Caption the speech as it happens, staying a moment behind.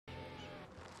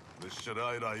The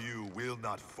Shirai Ryu will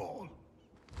not fall.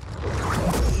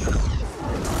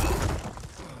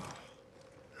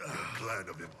 The clan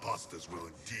of imposters will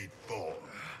indeed fall.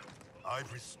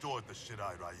 I've restored the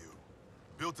Shirai Ryu.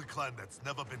 Built a clan that's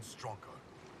never been stronger.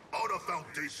 On a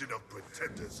foundation of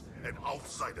pretenders and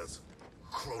outsiders,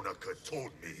 Kronika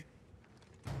told me.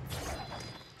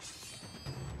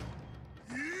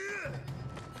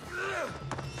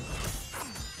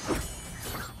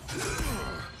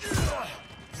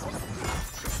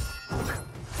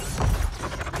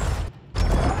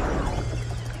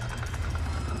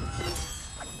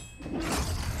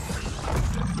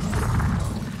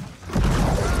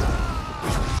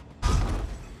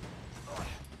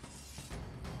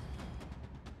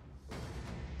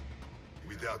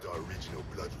 Without our original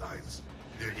bloodlines,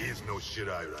 there is no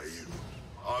Shirai Ryu.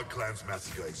 Our clan's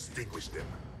massacre extinguished them.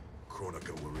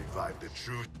 Kronika will revive the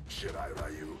true Shirai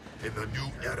Ryu in the new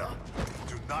era.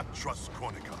 Do not trust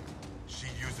Kronika. She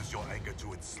uses your anger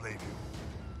to enslave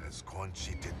you, as Quan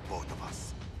Chi did both of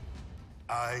us.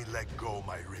 I let go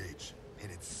my rage,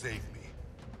 and it saved me.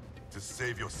 To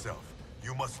save yourself,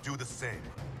 you must do the same.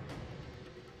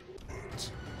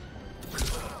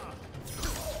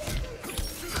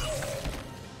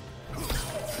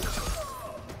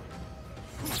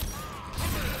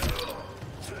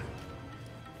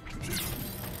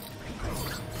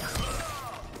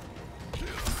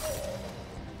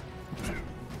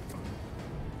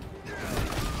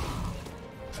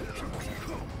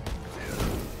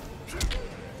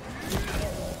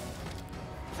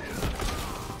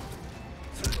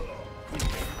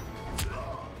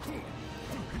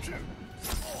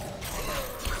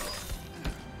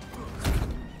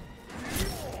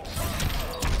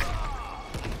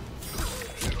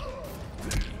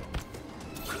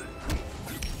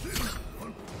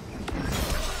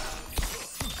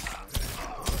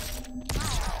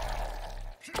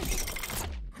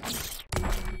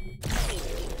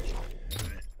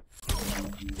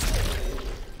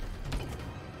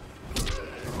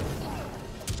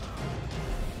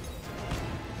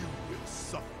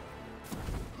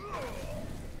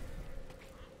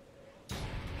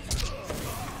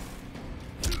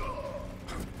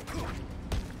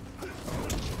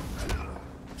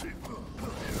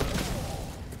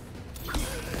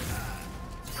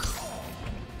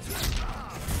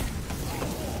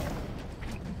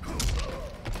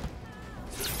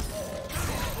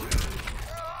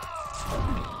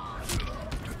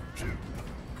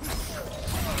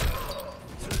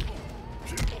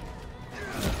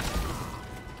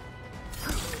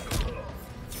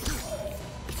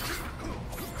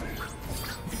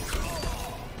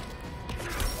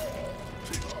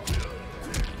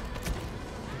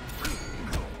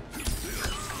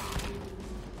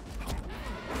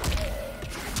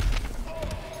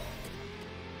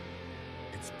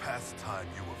 Past time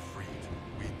you were freed.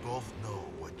 We both know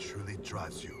what truly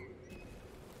drives you.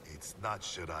 It's not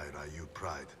Shirai Ryu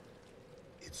pride.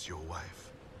 It's your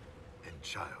wife and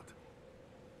child.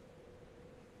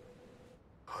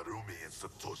 Harumi and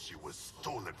Satoshi were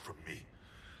stolen from me.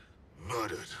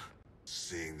 Murdered.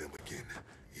 Seeing them again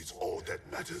is all that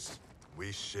matters.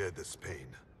 We share this pain.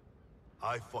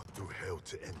 I fought through hell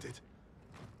to end it.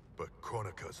 But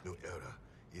Kronika's new era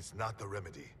is not the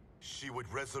remedy. She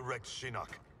would resurrect Shinnok,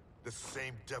 the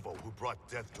same devil who brought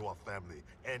death to our family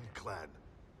and clan.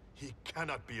 He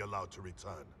cannot be allowed to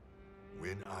return.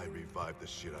 When I revived the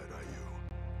Shirai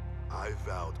Ryu, I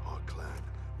vowed our clan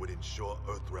would ensure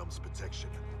Earthrealm's protection.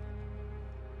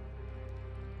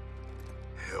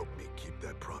 Help me keep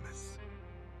that promise.